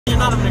you're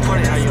not even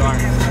recording. Oh, you are.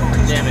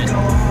 Damn it.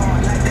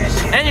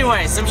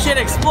 Anyway, some shit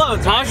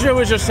explodes. Pasha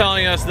was just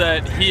telling us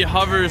that he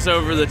hovers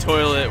over the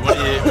toilet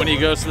when he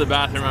goes to the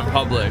bathroom in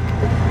public.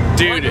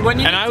 Dude,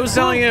 and I was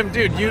telling him,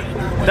 dude,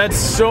 that's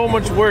so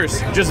much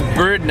worse. Just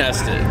bird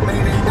nested.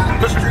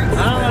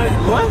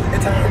 What?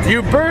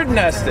 You bird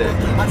nested.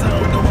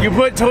 You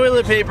put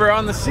toilet paper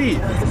on the seat.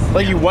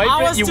 Like you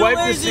wipe it, you wipe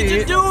the seat.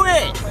 To do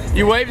it.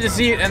 You wipe the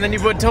seat and then you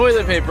put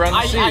toilet paper on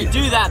the seat. I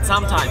do that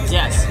sometimes,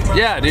 yes.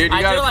 Yeah, dude,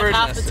 you gotta do bird like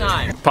half nest the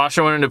time.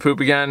 Pasha went in to poop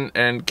again,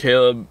 and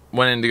Caleb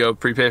went in to go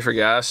prepay for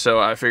gas. So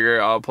I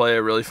figure I'll play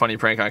a really funny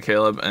prank on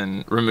Caleb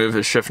and remove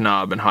his shift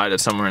knob and hide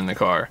it somewhere in the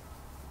car.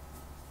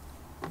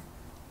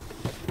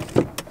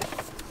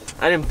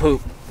 I didn't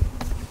poop.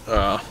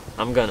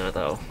 I'm gonna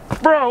though.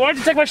 Bro, why'd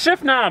you take my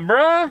shift knob,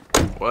 bro?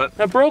 What?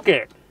 I broke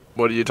it.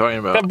 What are you talking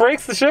about? That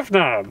breaks the shift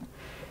knob.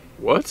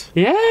 What?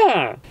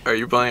 Yeah. Are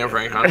you playing a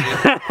prank on me?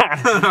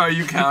 Are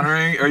you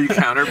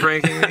counter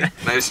pranking me?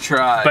 Nice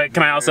try. But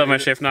can I also have my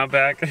shift knob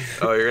back?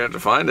 Oh, you're gonna have to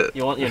find it.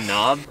 You want your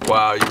knob?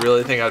 Wow, you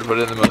really think I'd put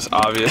it in the most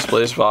obvious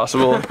place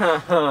possible?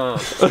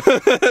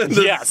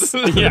 Yes,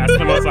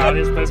 the most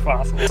obvious place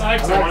possible. I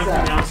want it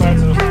from the outside,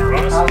 so it's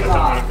rust, but I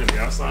want it from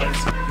the outside.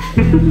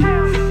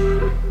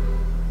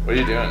 What are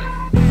you doing?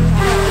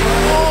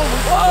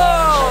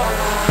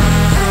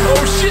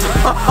 Oh shit!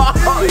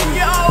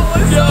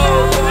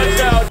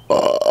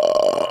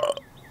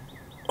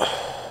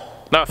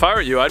 Now, if I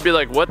were you, I'd be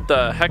like, what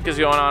the heck is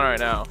going on right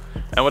now?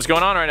 And what's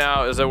going on right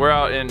now is that we're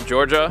out in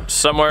Georgia,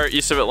 somewhere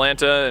east of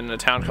Atlanta in a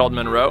town called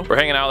Monroe. We're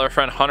hanging out with our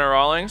friend Hunter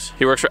Rollins.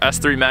 He works for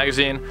S3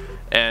 Magazine,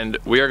 and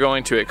we are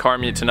going to a car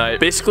meet tonight.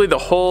 Basically, the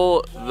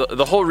whole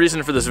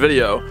reason for this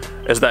video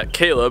is that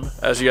Caleb,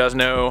 as you guys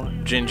know,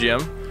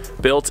 Gingium,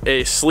 built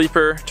a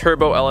sleeper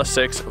Turbo LS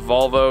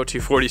Volvo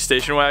 240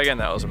 station wagon.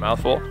 That was a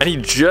mouthful. And he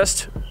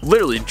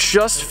literally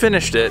just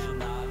finished it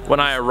when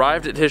I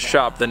arrived at his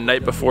shop the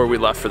night before we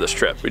left for this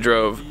trip. We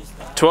drove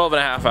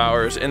 12.5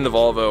 hours in the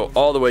Volvo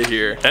all the way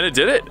here, and it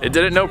did it. It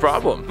did it no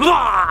problem.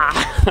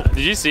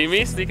 Did you see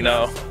me sneaking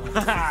No.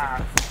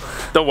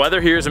 The weather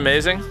here is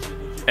amazing,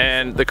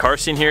 and the car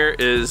scene here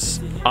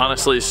is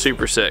honestly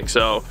super sick.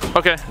 So,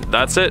 okay,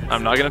 that's it.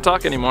 I'm not gonna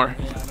talk anymore.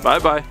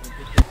 Bye-bye.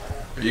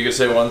 If you could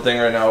say one thing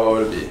right now, what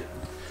would it be?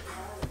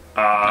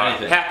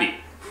 Happy.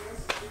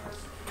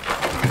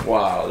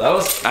 Wow, that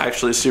was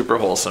actually super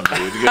wholesome,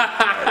 dude. Good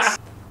advice.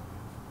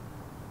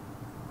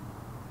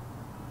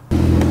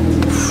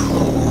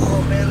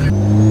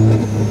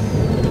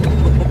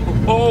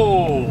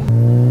 Oh!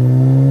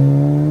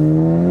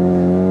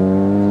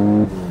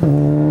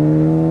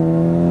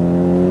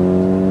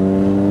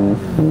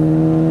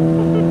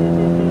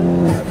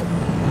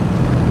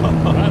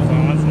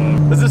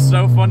 This is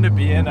so fun to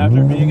be in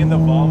after being in the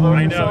Volvo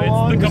for so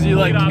long, because you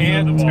like complete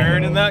can't opposite of the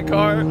turn in that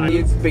car.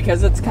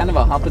 Because it's kind of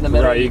a hump in the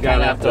middle, Right, you kind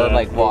of have to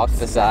like walk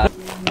the side.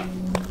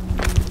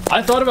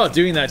 I thought about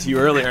doing that to you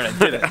earlier and I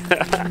didn't.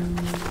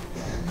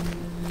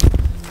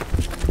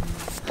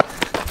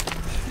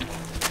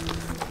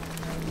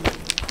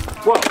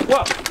 Whoa,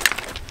 whoa!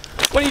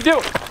 What are you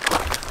doing?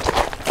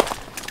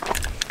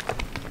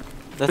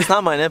 That's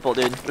not my nipple,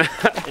 dude.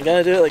 You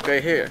gotta do it like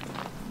right here.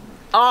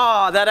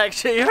 Oh, that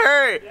actually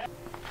hurt!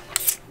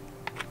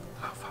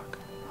 Oh, fuck.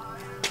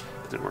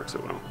 It didn't work so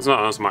well.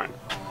 It's mine.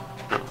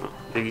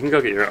 You can go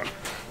get your own.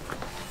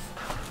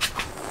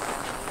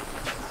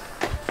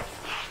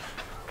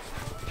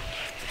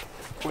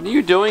 What are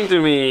you doing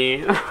to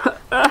me?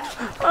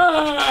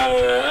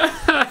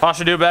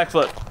 Pasha, do a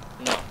backflip.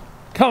 No.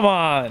 Come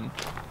on.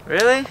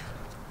 Really?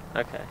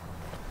 Okay.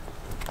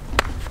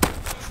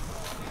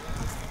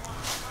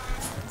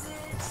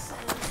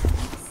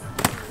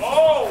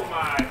 Oh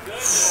my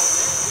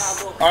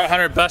goodness! All right,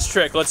 Hunter, best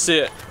trick. Let's see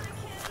it.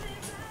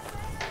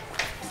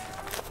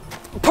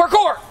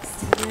 Parkour!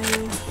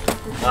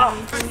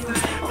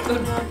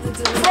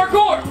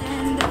 Parkour!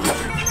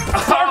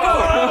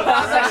 Parkour!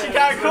 That's actually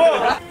kind of cool.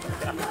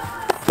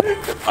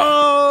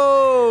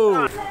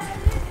 Oh!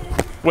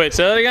 Wait,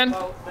 say that again?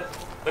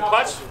 The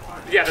clutch,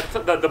 yeah,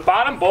 the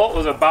bottom bolt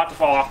was about to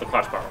fall off the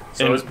clutch bar.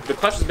 So the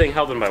clutch was being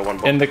held in by one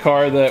bolt. In the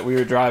car that we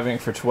were driving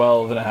for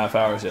 12.5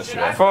 hours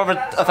yesterday. For over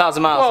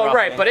 1,000 miles. Well, roughly.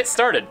 right, but it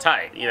started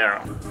tight, you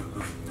know.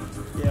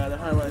 Yeah, the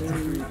highlights are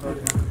pretty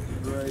fucking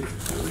right.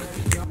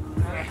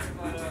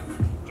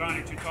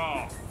 Johnny, too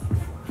tall.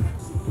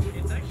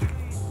 It's actually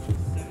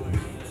similar to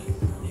this,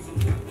 even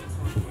though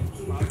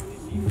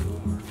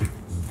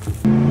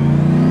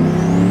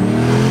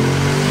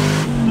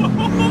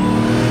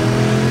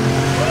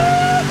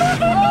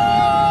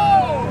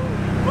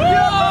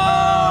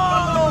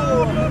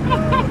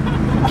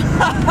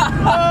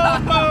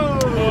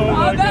Oh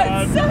my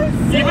God. So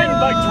even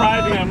like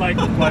driving, I'm like,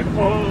 oh.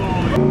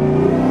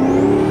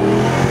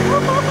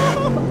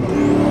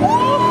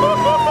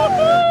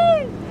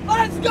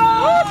 Let's go!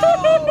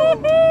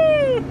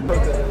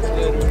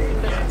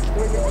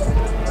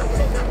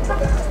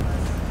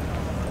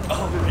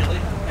 Oh, really?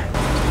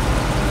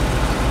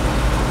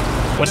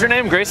 What's your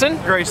name, Grayson?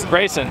 Grayson.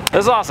 Grayson.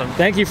 This is awesome.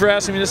 Thank you for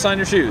asking me to sign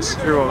your shoes.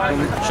 You're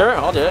welcome. Sure,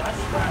 I'll do it.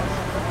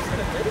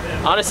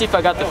 I want to see if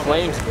I got the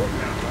flames.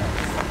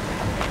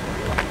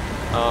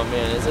 Oh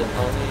man, is it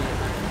only?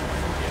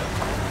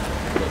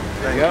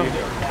 There you go.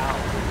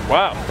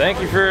 Wow, thank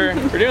you for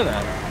doing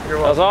that. That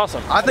was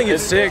awesome. I think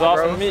it's sick, It was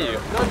awesome bro. to meet you.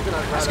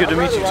 It's good to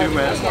meet you too,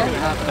 man.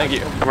 Thank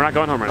you. We're not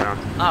going home right now.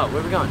 Oh, where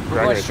are we going?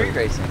 We're going street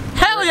racing.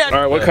 Hell yeah!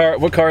 All right,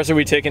 what cars are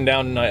we taking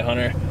down tonight,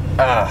 Hunter?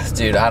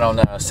 Dude, I don't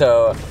know.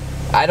 So,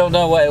 I don't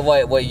know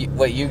what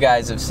you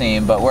guys have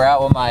seen, but we're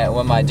out with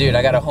my dude.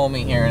 I got a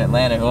homie here in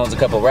Atlanta who owns a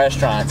couple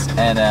restaurants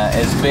and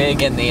is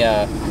big in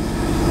the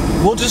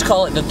we'll just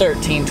call it the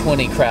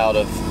 1320 crowd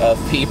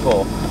of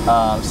people.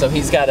 So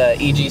he's got a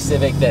EG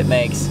Civic that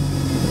makes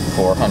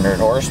 400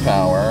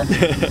 horsepower,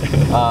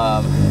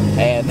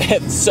 and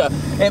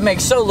it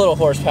makes so little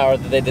horsepower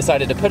that they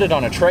decided to put it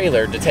on a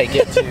trailer to take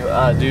it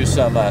to do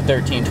some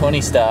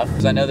 1320 stuff.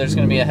 I know there's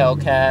going to be a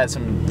Hellcat,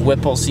 some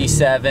Whipple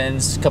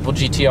C7s, a couple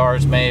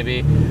GTRs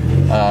maybe.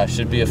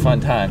 Should be a fun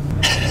time.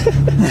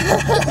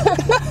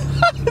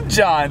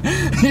 John,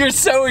 you're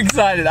so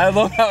excited. I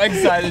love how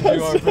excited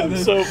you are for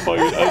this.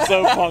 I'm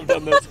so pumped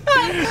on this.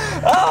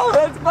 Oh,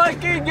 let's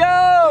fucking go!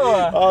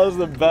 Oh, that was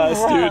the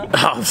best, dude.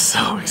 I'm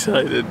so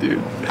excited,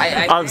 dude.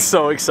 I'm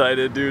so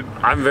excited, dude.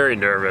 I'm very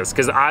nervous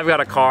because I've got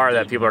a car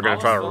that people are going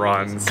to try to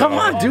run. So. Come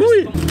on, do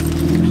it.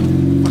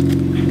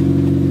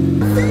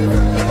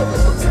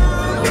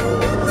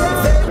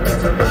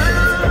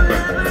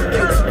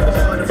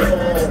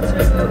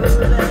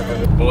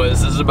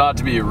 Boys, this is about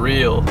to be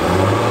real.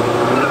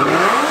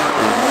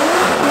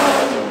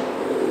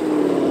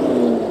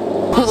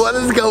 What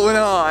is going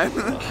on?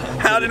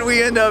 How did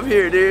we end up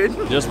here,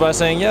 dude? Just by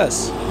saying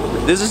yes.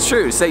 This is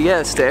true. Say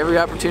yes to every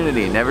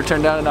opportunity. Never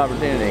turn down an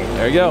opportunity.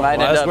 There you go. You might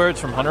end Last up- words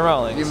from Hunter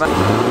Rollins. You might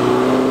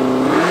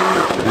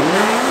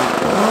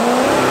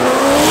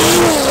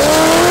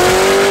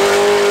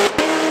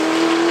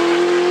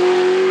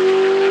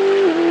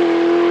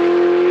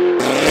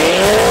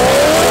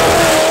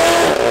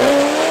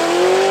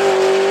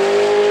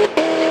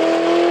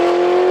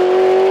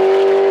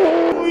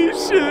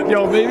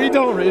Yo, maybe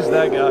don't race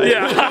that guy.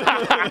 Yeah.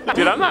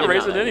 Dude, I'm not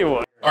racing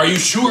anyone. Are you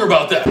sure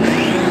about that?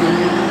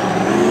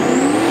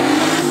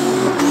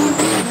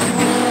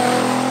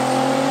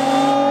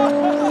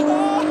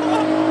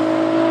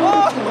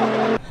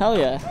 Hell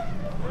yeah.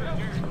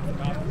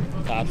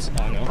 Cops.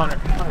 Oh no. Hunter.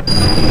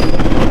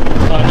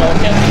 Oh no,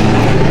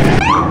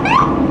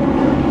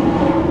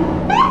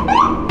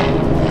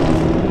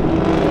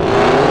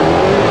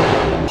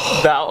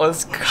 that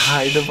was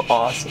kind of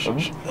awesome.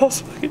 That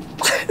was fucking.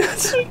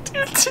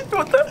 Dude,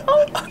 what the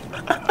hell?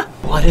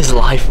 What is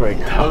life right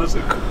now? That was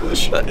the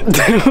coolest shit.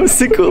 That was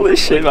the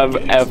coolest shit I've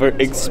ever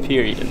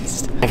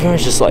experienced.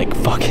 Everyone's just like,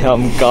 fuck it,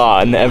 I'm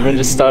gone. Everyone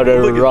just started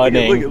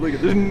running. Look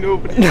at, there's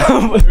nobody.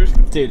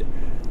 Dude,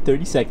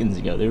 30 seconds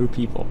ago, there were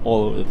people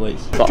all over the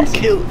place. It's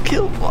awesome.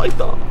 Caleb walked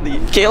the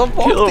audience. Caleb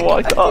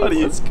walked the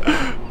audience.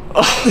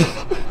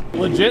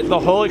 Legit, the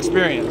whole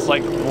experience,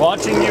 like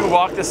watching you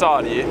walk this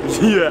Audi.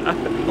 Yeah.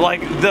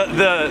 Like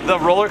the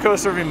roller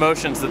coaster of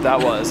emotions that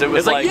was. It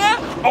was like, yeah.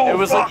 Oh, it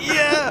was like,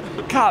 yeah,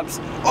 cops.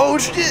 Oh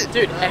shit.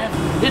 Dude,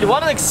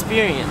 what an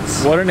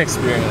experience. What an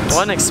experience.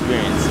 What an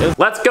experience.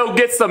 Let's go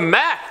get some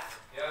meth.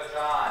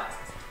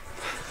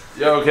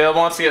 Yo, Caleb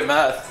wants to get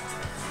meth.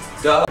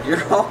 Duh, your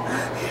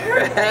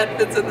head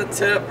fits in the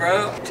tip,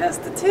 bro.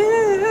 Just the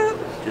tip.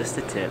 Just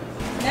a tip.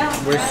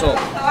 Where's Soul?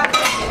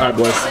 Alright,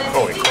 boys.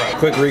 Holy crap.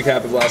 Quick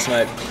recap of last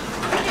night.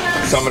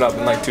 Sum it up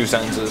in like 2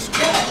 sentences.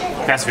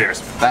 Fast and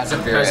Furious. Fast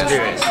and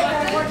Furious.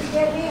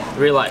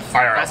 Real life.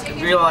 Fire.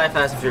 Real life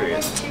Fast and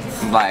Furious.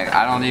 Like,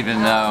 I don't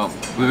even know.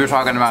 We were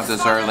talking about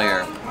this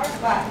earlier.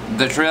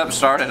 The trip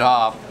started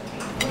off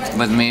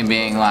with me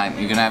being like,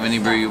 you can have any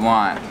brew you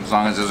want, as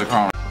long as there's a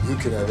Corona. You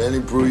can have any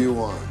brew you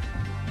want,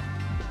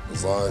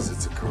 as long as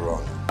it's a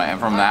Corona. And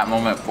from that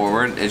moment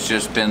forward, it's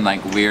just been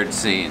like weird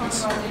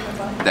scenes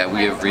that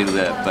we have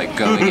relived, like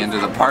going into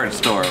the parts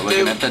store,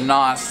 looking at the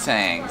NOS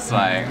tanks,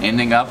 like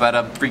ending up at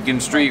a freaking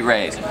street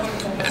race.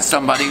 And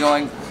somebody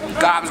going,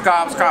 cops,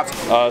 cops, cops.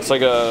 It's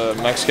like a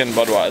Mexican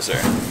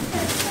Budweiser.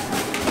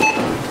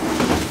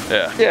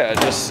 Yeah,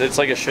 it's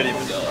like a shitty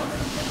Modelo.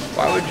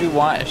 Why would you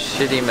want a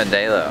shitty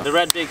Modelo? The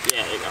red big,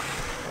 yeah, there you go.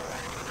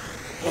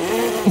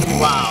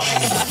 Wow.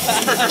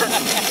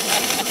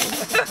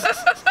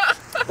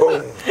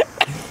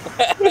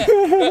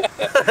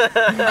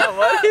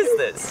 What is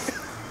this?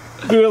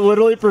 Dude, it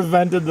literally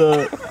prevented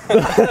the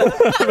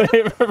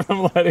vapor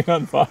from lighting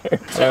on fire.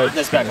 Alright,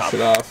 Let's back finish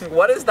it off.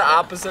 What is the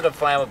opposite of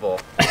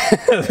flammable?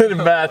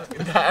 Meth.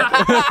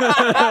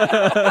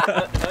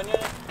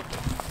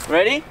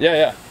 Ready?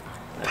 Yeah.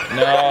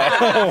 No.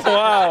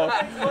 Wow.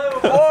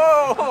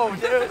 Whoa,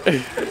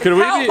 dude. Could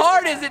we How be?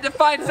 hard is it to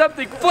find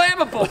something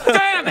flammable?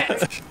 Damn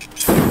it!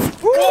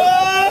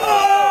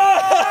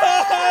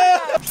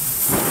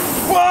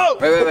 Whoa!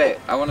 Wait.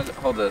 I want to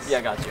hold this. Yeah,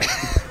 I got you.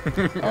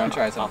 I want to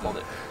try something.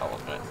 I'll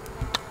hold it.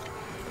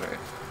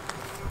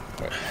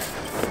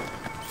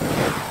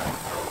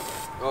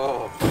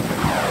 Oh.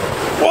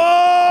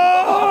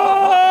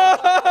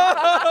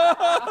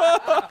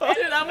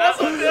 Dude, that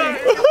wasn't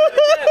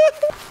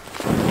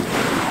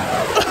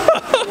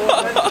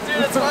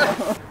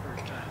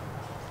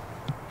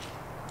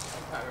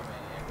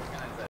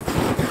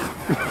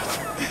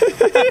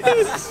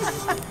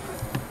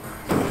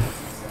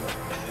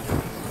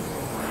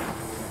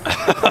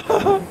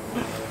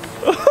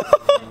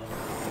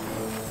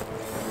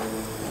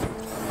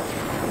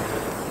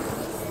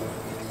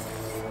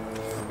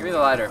Give me the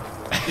lighter.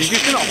 You're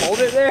just gonna hold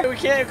it there? We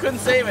couldn't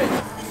save it.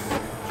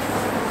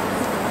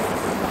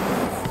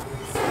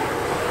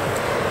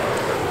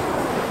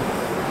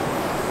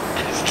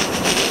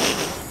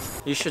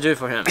 You should do it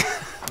for him.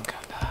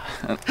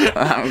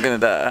 I'm gonna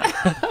die.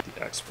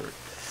 The expert.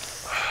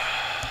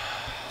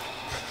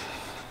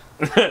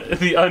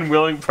 The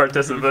unwilling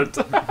participant.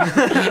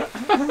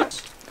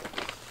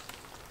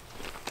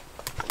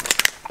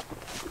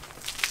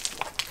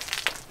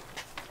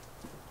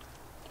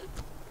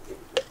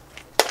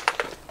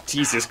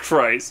 Jesus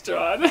Christ,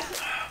 John.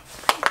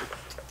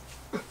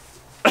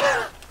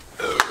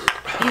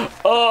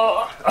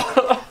 Oh.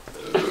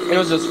 It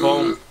was just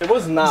foam. It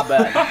was not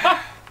bad.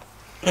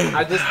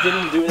 I just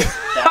didn't do it as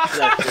fast as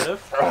I could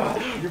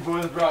have. Your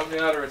boys brought me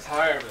out of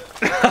retirement.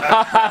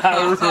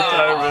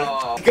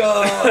 Retirement.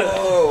 Go!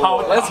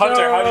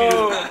 Hunter,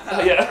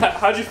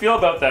 how'd you feel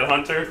about that,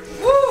 Hunter?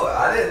 Woo!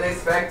 I didn't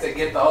expect to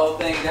get the whole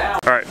thing down.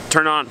 All right,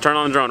 turn on the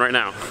drone right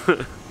now.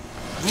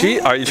 Gee,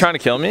 are you trying to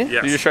kill me? Yes.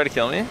 Did you just try to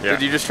kill me? Yeah.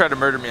 Did you just try to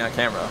murder me on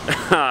camera?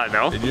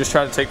 No. Did you just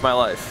try to take my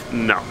life?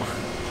 No.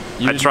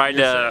 I tried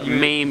to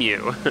maim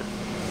you.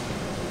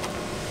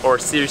 Or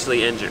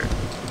seriously injure.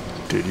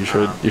 Dude, you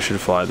should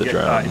fly the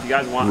drone if you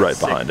guys want right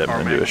behind him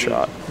and do a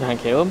shot. Behind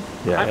Caleb?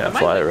 Yeah,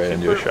 fly it right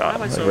and do a shot,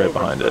 like right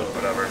behind it.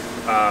 Whatever.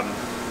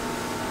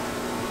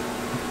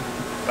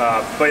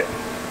 But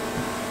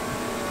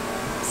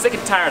sick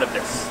and tired of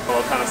this.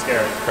 Oh, kind of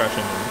scary. Crash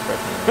engine.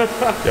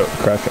 Yo,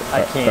 crash it.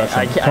 I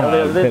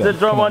can't. The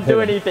drone won't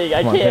do anything.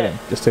 I can't.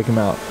 Just take him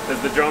out. Is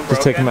the drone broken?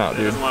 Just take him out, It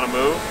dude. doesn't want to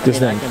move?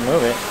 Just I can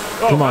move it.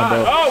 Come on,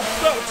 bro. Oh,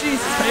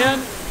 Jesus, man.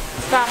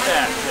 Stop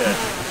that shit.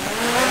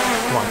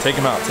 Come on, take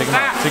him out. Take him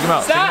out. Take him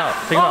out. Take him out.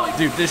 Take him out.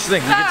 Dude, this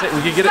thing. We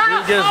could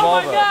get his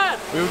Volvo.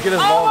 We would get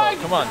his Volvo.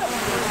 Come on.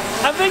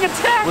 I'm being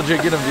attacked.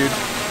 Legit, get him, dude.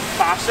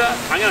 Pasha,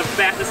 I'm gonna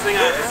bat this thing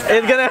out of the sky.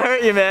 It's gonna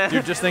hurt you, man.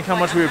 Dude, just think how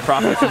much we would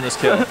profit from this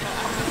kill.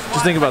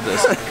 Just think about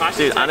this.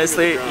 Dude,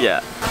 honestly,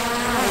 yeah.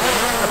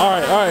 All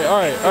right.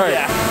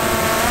 Yeah.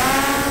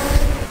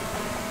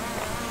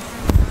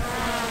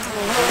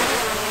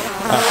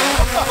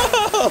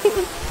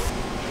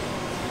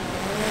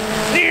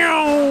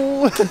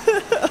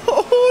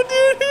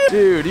 Oh,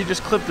 dude, he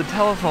just clipped the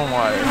telephone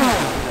wire.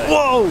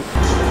 Whoa!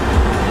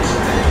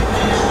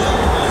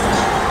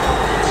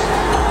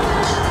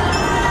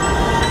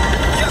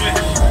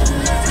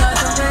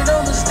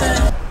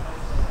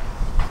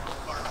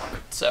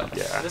 So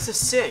Yeah. This is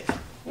sick.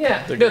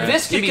 yeah, no,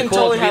 this could You be can cool.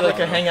 totally It could have be like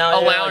a hangout a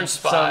area, lounge like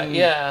spot. some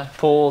Yeah.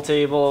 pool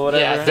table or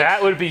whatever. Yeah,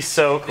 That would be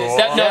so cool.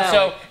 No,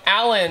 so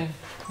Alan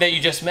that you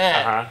just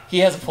met, he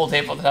has a pool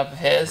table at the top of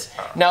his.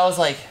 Now I was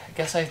like, I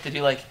guess I have to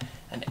do like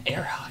an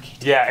air hockey.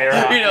 Yeah, air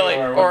hockey. You know, like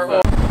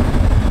or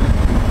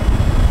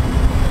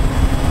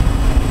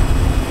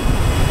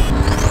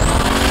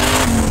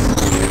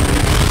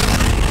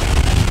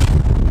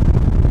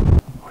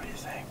What do you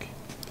think?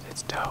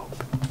 It's dope.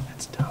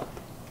 It's dope.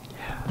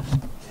 Yeah.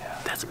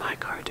 That's my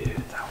car, dude.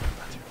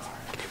 That's your car.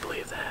 Can you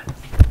believe that?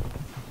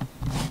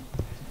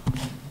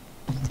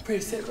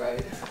 pretty sick,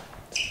 right?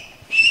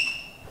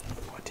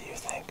 What do you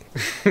think?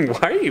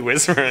 Why are you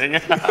whispering? I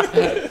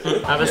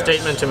have a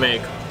statement to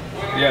make.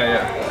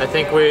 Yeah. I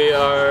think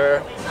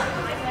we're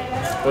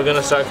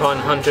gonna start calling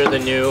Hunter the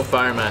new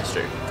fire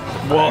master.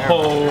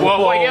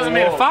 Whoa, wait, he hasn't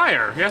made a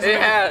fire. He hasn't It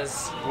made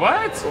has.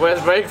 What?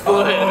 With brake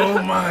fluid. Oh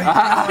my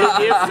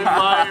god. He is the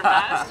fire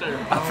master.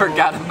 I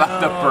forgot about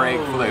the brake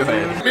fluid.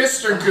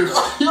 Mr. Goose,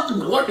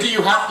 what do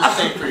you have to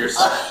say for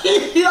yourself?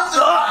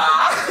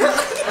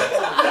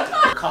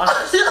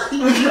 Conscious.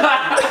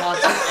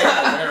 Conscious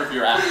and aware of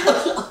your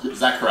actions. Is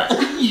that correct?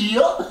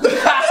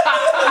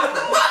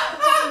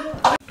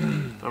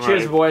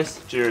 Cheers, boys.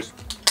 Cheers.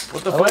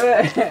 What the fuck?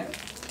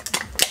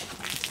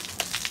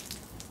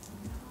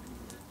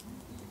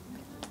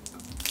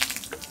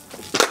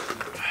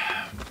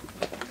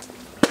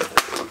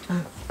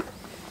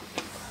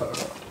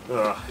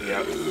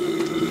 Yeah.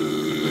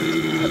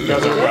 You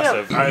guys are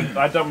aggressive.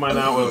 I dumped mine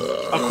out with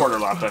a quarter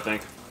left, I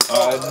think.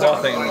 I had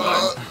nothing in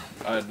mine.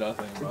 I had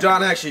nothing.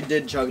 John actually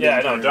did chug the Yeah,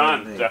 entire no,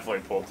 John thing.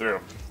 definitely pulled through.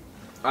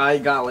 I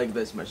got like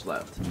this much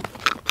left.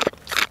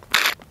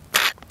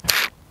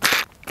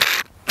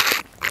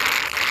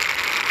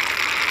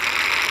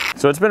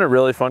 So it's been a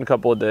really fun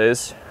couple of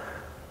days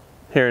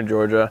here in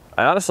Georgia.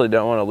 I honestly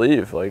don't want to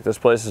leave. Like, this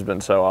place has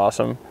been so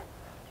awesome.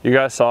 You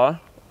guys saw,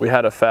 we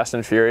had a Fast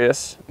and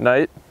Furious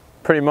night,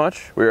 pretty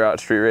much. We were out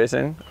street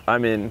racing. I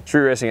mean,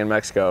 street racing in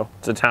Mexico.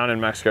 It's a town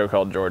in Mexico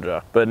called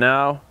Georgia. But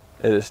now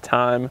it is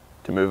time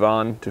to move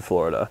on to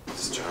Florida.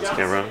 This is John's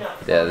camera.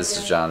 Yeah, this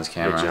is John's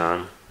camera. Hey,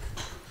 John.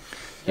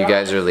 You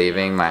guys are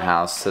leaving my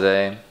house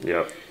today,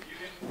 Yep.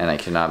 and I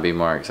cannot be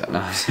more excited. No,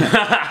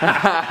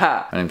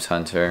 my name's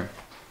Hunter.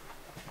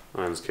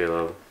 Mine's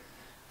Caleb.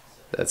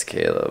 That's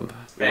Caleb.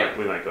 We might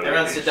go to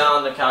Everyone the sit beach. down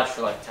on the couch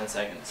for like 10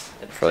 seconds.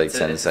 For like It's a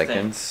 10 thing.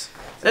 seconds.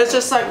 It's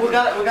just like we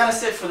gotta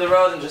sit for the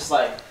road and just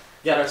like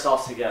get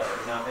ourselves together.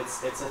 You know,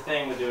 it's a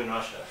thing we do in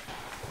Russia.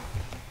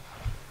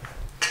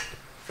 It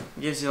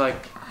gives you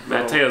like.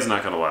 Mateo's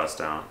not gonna let us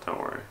down. Don't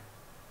worry.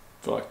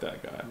 Fuck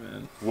that guy,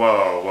 man.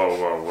 Whoa, whoa,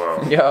 whoa,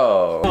 whoa.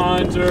 Yo.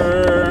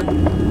 Hunter.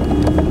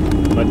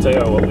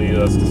 Mateo will lead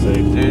us to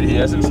safety. Dude, he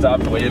hasn't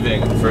stopped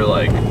waving for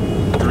like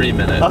 3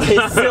 minutes. Oh,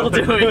 he's still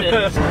doing it.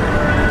 Because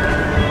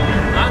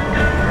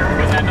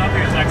I know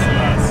there's next to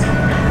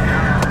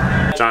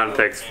us. John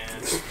picks.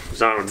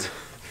 John's.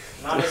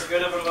 Not as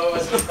good of a move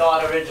as we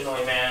thought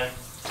originally, man.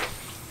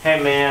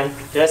 Hey, man.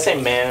 Did I say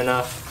man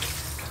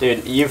enough?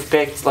 Dude, you've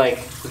picked like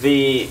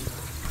the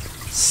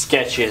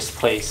sketchiest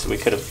place we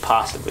could have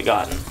possibly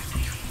gotten.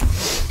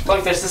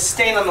 Look, there's a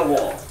stain on the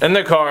wall. In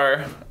the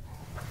car,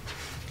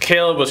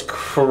 Caleb was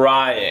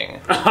crying.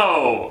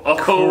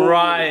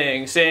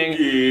 Crying, saying,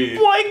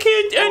 why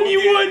can't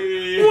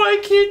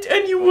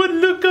anyone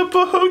look up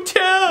a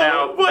hotel?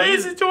 Now, Why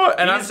is it door?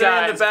 And I'm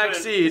sitting in the back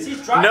seat,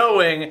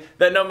 knowing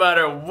that no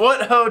matter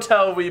what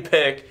hotel we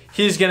pick,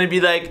 he's gonna be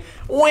like,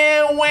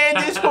 where,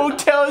 this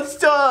hotel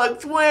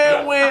sucks,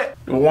 where?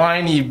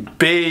 Whiny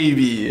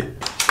baby.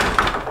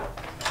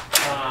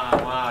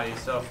 Wow, you're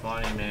so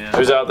funny, man.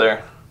 Who's out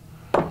there?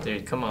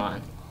 Dude, come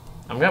on.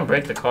 I'm gonna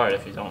break the card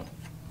if you don't.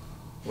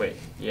 Wait,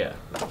 yeah.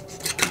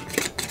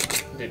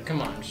 Dude,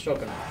 come on, just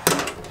open it.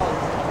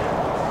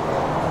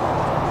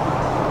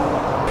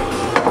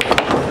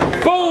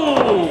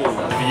 Boom!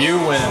 If you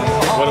win,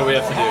 what do we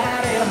have to do?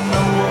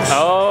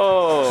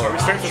 Oh. Are we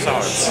strength or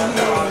solids?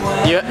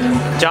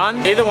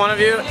 John, either one of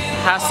you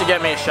has to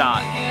get me a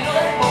shot.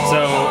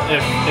 So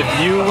if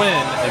you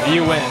win,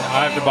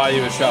 I have to buy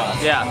you a shot.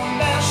 Yeah.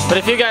 But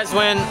if you guys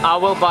win, I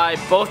will buy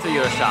both of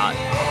you a shot.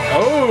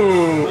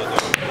 Oh!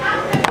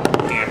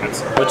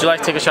 Would you like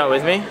to take a shot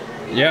with me?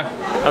 Yeah.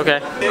 Okay.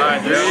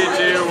 Alright, 3,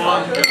 2,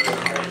 1, go.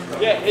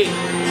 Yeah, hey.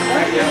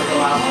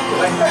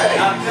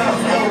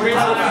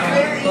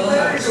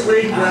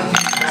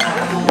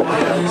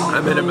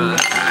 I'm in a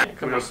mess.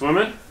 Can we go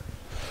swimming?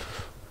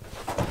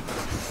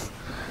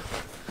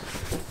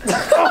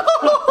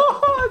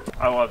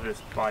 I love this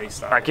body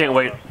style. I can't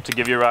wait to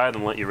give you a ride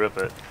and let you rip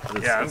it.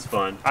 It's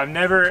fun. I've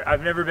never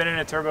been in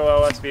a Turbo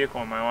LS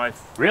vehicle in my life.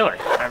 Really?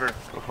 Ever.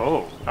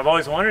 Oh. I've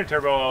always wanted a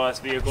Turbo LS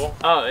vehicle.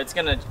 Oh, it's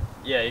gonna,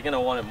 yeah, you're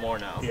gonna want it more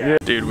now. Yeah.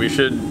 Dude, we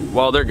should,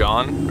 while they're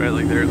gone, right,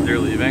 like they're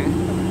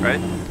leaving, right?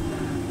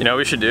 You know what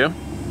we should do?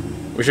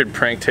 We should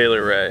prank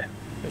Taylor Ray.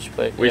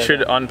 We should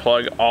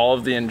unplug all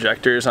of the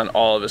injectors on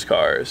all of his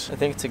cars. I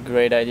think it's a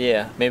great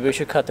idea. Maybe we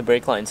should cut the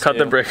brake lines Cut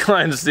the brake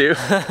lines, dude.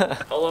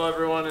 Hello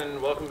everyone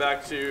and welcome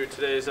back to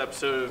today's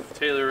episode of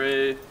Taylor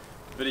Ray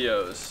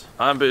Videos.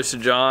 I'm Boosted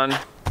John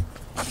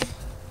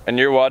and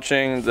you're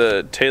watching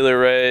the Taylor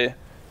Ray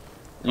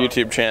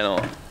YouTube channel.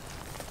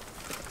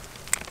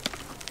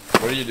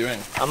 What are you doing?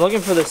 I'm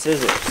looking for the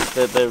scissors,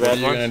 the red ones. What are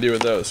you gonna do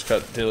with those?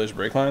 Cut Taylor's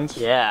brake lines?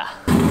 Yeah.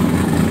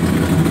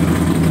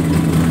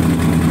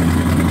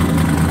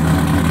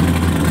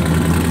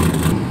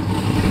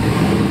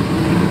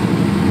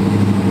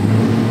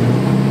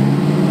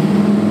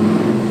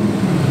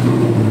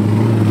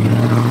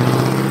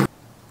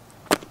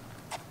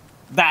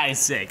 That is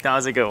sick. That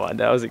was a good one.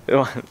 That was a good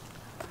one.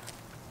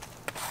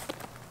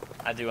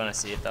 I do want to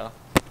see it though.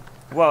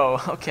 Whoa,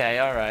 okay,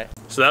 alright.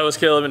 So that was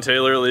Caleb and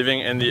Taylor leaving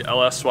in the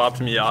LS swapped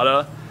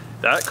Miata.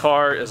 That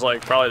car is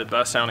like probably the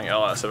best sounding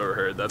LS I've ever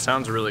heard. That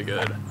sounds really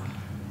good.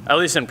 At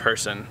least in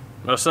person.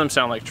 Most of them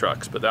sound like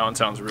trucks, but that one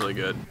sounds really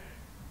good.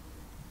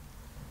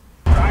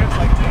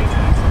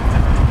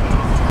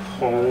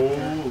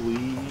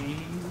 Holy.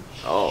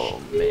 Oh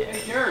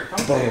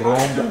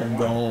man.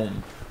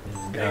 Boom.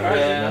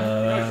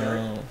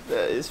 That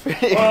is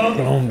pretty.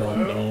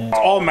 It's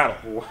all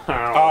metal.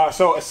 Wow.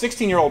 So a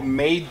 16-year-old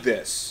made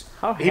this.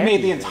 How He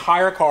made the heavy?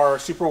 entire car,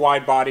 super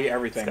wide body,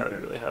 everything. Gotta be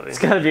really heavy. It's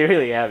gotta be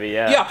really heavy,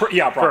 yeah.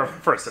 Yeah, probably.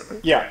 For a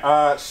sip. Yeah.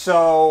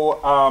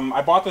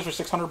 I bought this for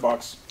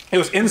 $600. It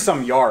was in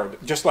some yard,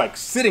 just like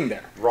sitting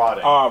there.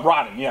 Rotting.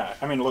 Rotting. Yeah.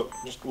 I mean, look,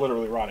 just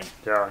literally rotting.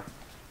 Yeah.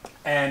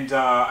 And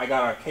I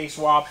got a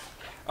K-swap.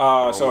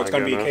 So it's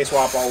gonna be goodness.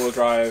 K-swap, all-wheel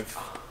drive,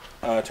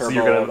 turbo. So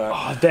you're gonna,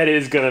 that. that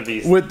is gonna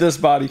be. With this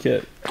body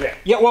kit.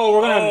 Yeah, well,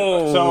 we're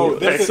gonna. So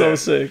this that's is so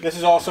sick. This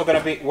is also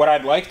gonna be what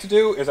I'd like to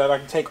do. Is I'd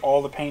like to take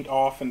all the paint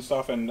off and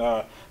stuff and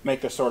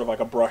make this sort of like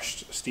a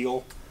brushed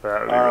steel.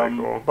 That would be really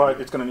cool. But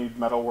it's gonna need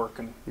metal work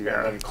and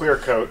And clear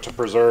coat to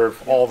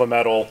preserve all the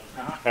metal,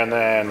 and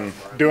then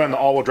doing the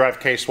all-wheel drive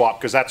K-swap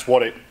because that's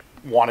what it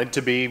wanted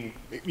to be,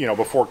 you know,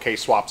 before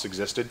K-swaps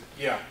existed.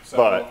 yeah. So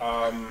But-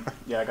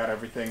 yeah, I got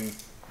everything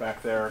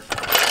back there.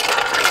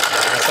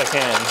 Yes, I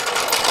can.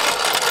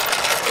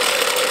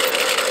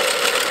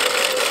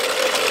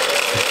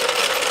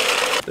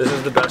 This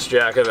is the best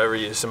jack I've ever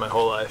used in my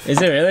whole life.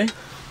 Is it really?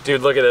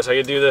 Dude, look at this. I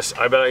could do this.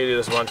 I bet I could do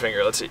this with one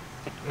finger. Let's see.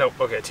 Nope.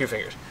 Okay, 2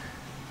 fingers.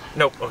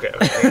 Nope. Okay.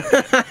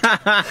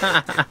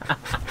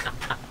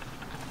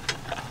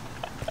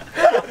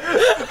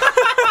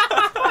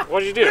 What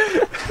did you do?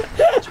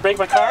 Did you break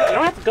my car? You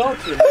don't have to go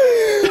to.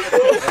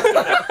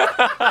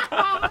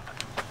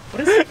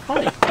 What is it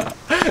funny?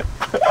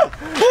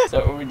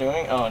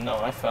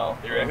 I fell.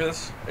 You ready for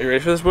this? Are you ready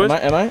for this, boys?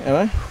 Am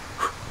I?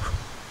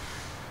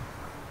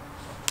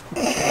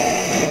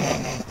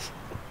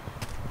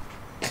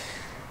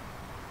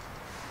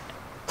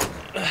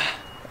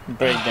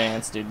 Big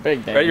dance, dude.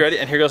 Big dance. Ready?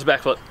 And here goes the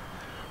backflip.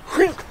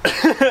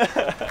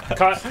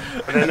 Cut.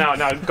 And then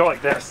now go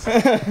like this.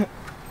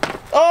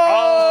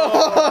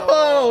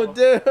 Oh,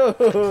 dude,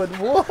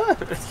 what?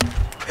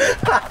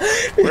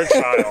 We're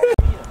child.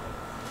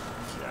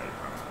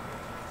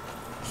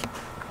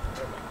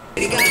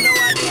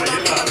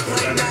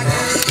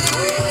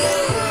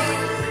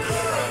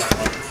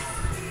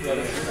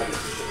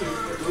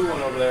 Blue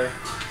one over there.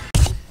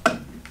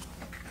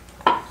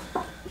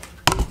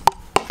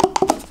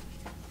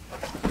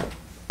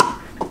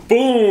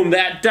 Boom!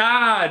 That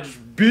dodge,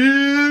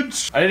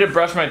 bitch! I need to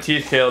brush my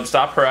teeth, Caleb.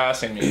 Stop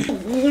harassing me.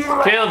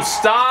 Caleb,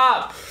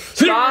 stop!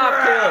 Stop,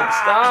 Caleb,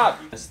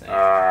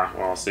 stop!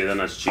 Well, see, then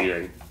that's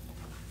cheating.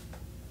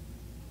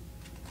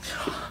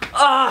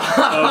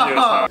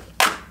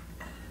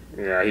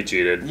 Yeah, he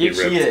cheated. You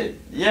cheated.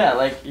 Yeah,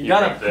 like, you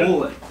gotta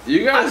pull it.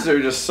 You guys are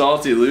just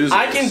salty losers.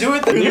 I can do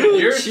it the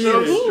You're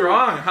so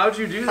strong. How'd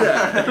you do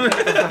that?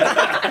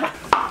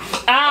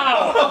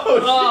 Ow!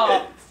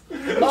 Oh!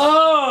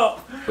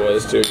 Oh! Boy,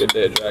 let's do a good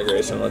day of drag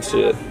racing. Let's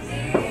see it.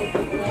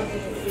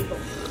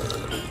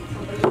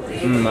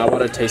 My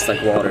water tastes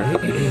like water.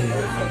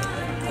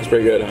 It's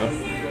pretty good, huh?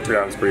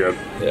 Yeah, it's pretty good.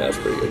 Yeah, it's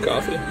pretty good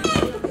coffee.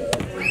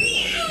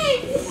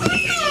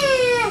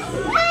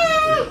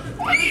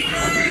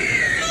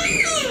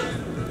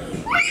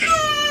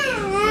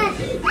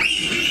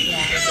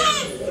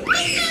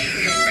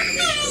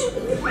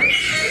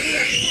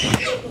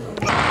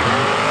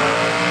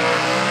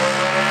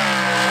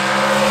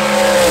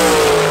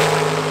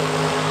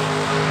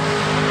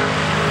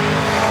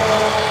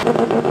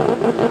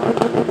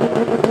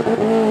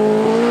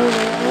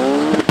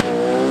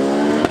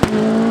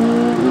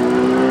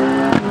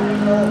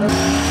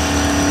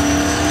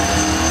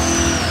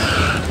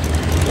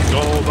 Let's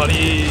go,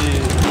 buddy.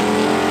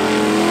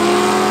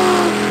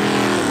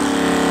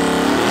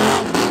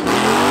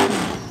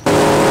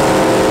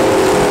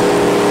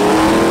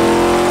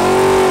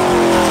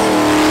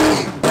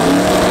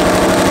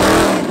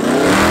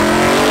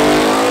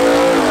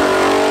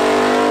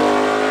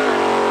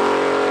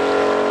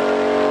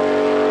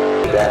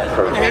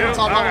 It's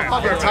on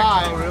motherfucking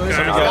time. Really?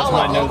 Some of you guys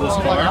might know this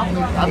car.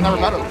 I've never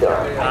met him.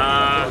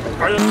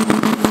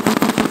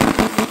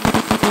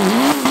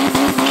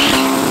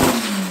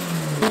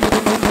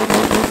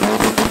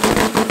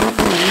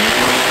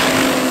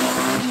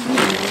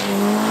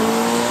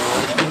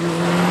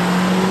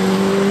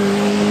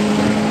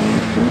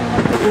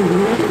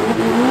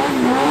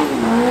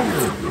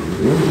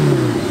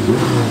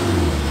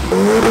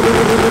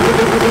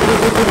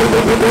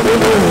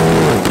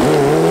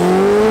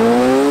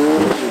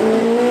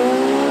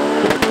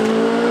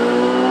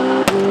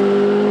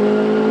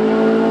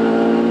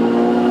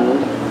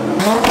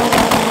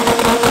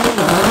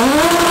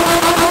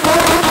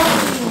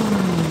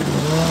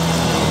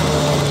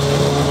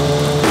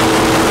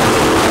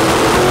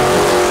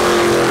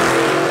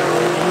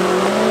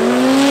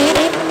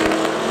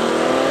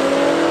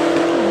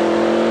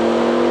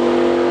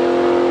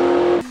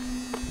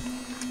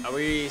 Are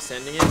we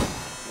sending it?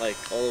 Like,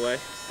 all the way?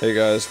 Hey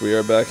guys, we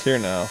are back here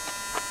now.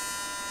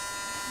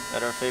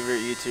 At our favorite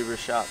YouTuber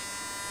shop.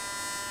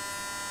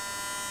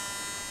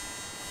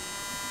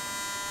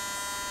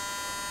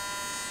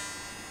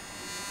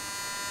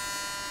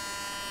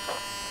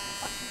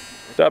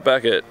 Stopped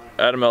back at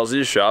Adam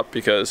LZ's shop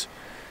because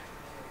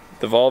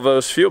the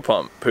Volvo's fuel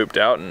pump pooped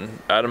out and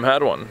Adam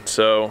had one.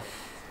 So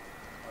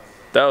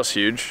that was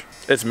huge.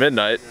 It's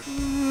midnight.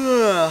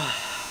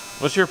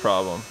 What's your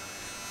problem?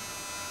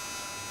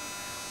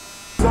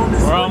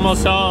 We're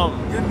almost home.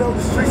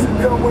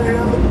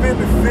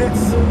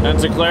 And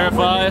to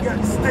clarify,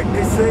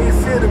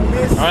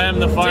 I am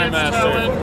the fire master.